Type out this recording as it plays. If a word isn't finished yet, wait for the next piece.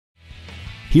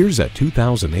Here's a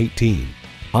 2018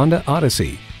 Honda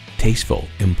Odyssey. Tasteful,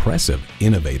 impressive,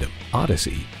 innovative.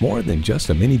 Odyssey, more than just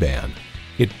a minivan.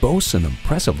 It boasts an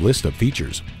impressive list of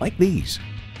features like these: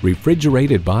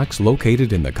 refrigerated box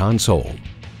located in the console,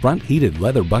 front heated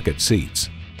leather bucket seats,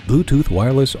 Bluetooth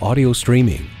wireless audio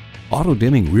streaming,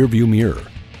 auto-dimming rearview mirror,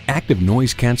 active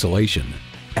noise cancellation,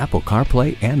 Apple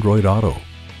CarPlay Android Auto,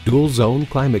 dual zone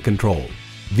climate control,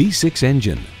 V6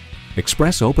 engine,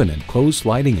 express open and closed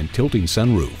sliding and tilting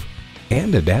sunroof,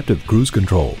 and adaptive cruise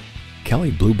control.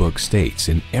 Kelley Blue Book states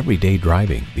in everyday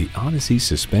driving, the Odyssey's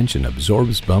suspension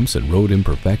absorbs bumps and road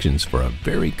imperfections for a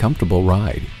very comfortable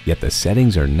ride, yet the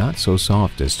settings are not so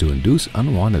soft as to induce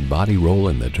unwanted body roll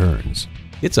in the turns.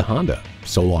 It's a Honda,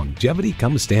 so longevity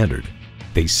comes standard.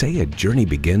 They say a journey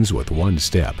begins with one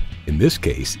step. In this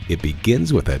case, it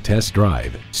begins with a test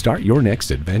drive. Start your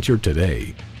next adventure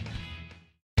today.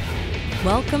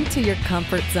 Welcome to your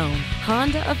comfort zone.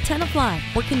 Honda of Tenafly.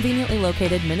 We're conveniently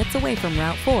located minutes away from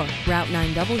Route 4, Route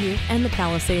 9W, and the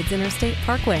Palisades Interstate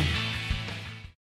Parkway.